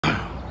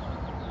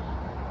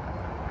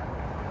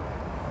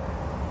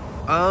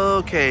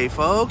Okay,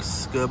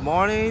 folks, good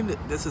morning.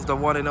 This is the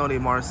one and only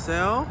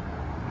Marcel.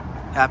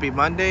 Happy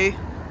Monday.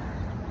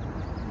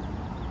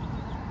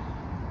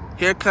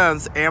 Here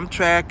comes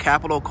Amtrak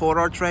Capital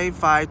Corridor Train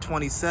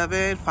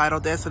 527. Final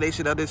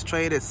destination of this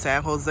train is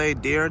San Jose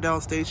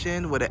Diridon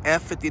Station with an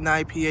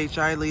F59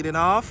 PHI leading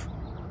off.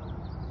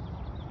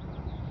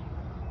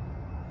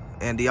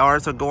 And the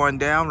R's are going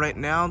down right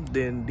now.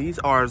 Then these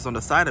R's on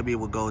the side of me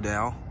will go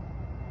down.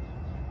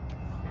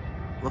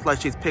 Looks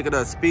like she's picking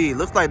up speed.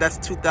 Looks like that's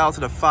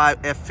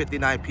 2005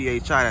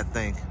 F59 PHI, I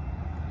think.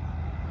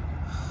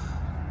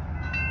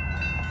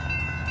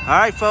 All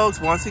right,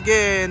 folks, once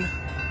again,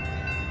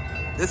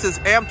 this is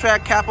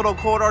Amtrak Capital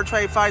Corridor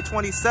Train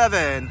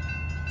 527.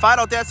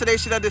 Final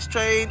destination of this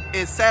train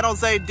is San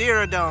Jose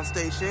Diridon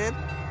Station.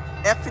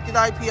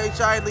 F59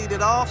 PHI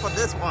leading off on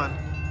this one.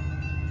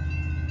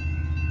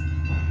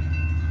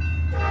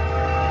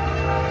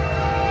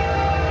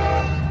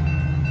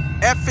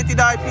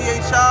 F59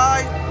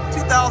 PHI.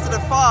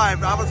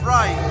 2005, I was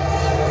right.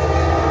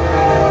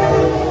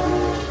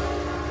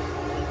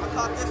 I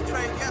caught this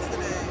train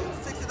yesterday,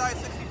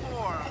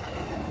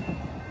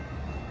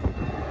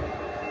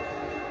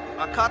 6964.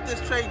 I caught this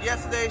train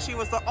yesterday, she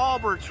was the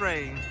Auburn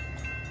train.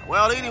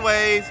 Well,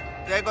 anyways,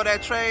 there go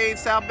that train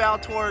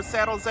southbound towards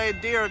San Jose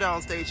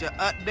Diridon Station.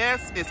 Up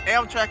next is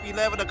Amtrak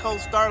 11, the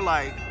Coast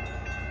Starlight.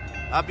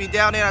 I'll be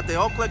down there at the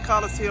Oakland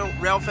Coliseum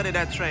rail fitting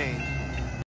that train.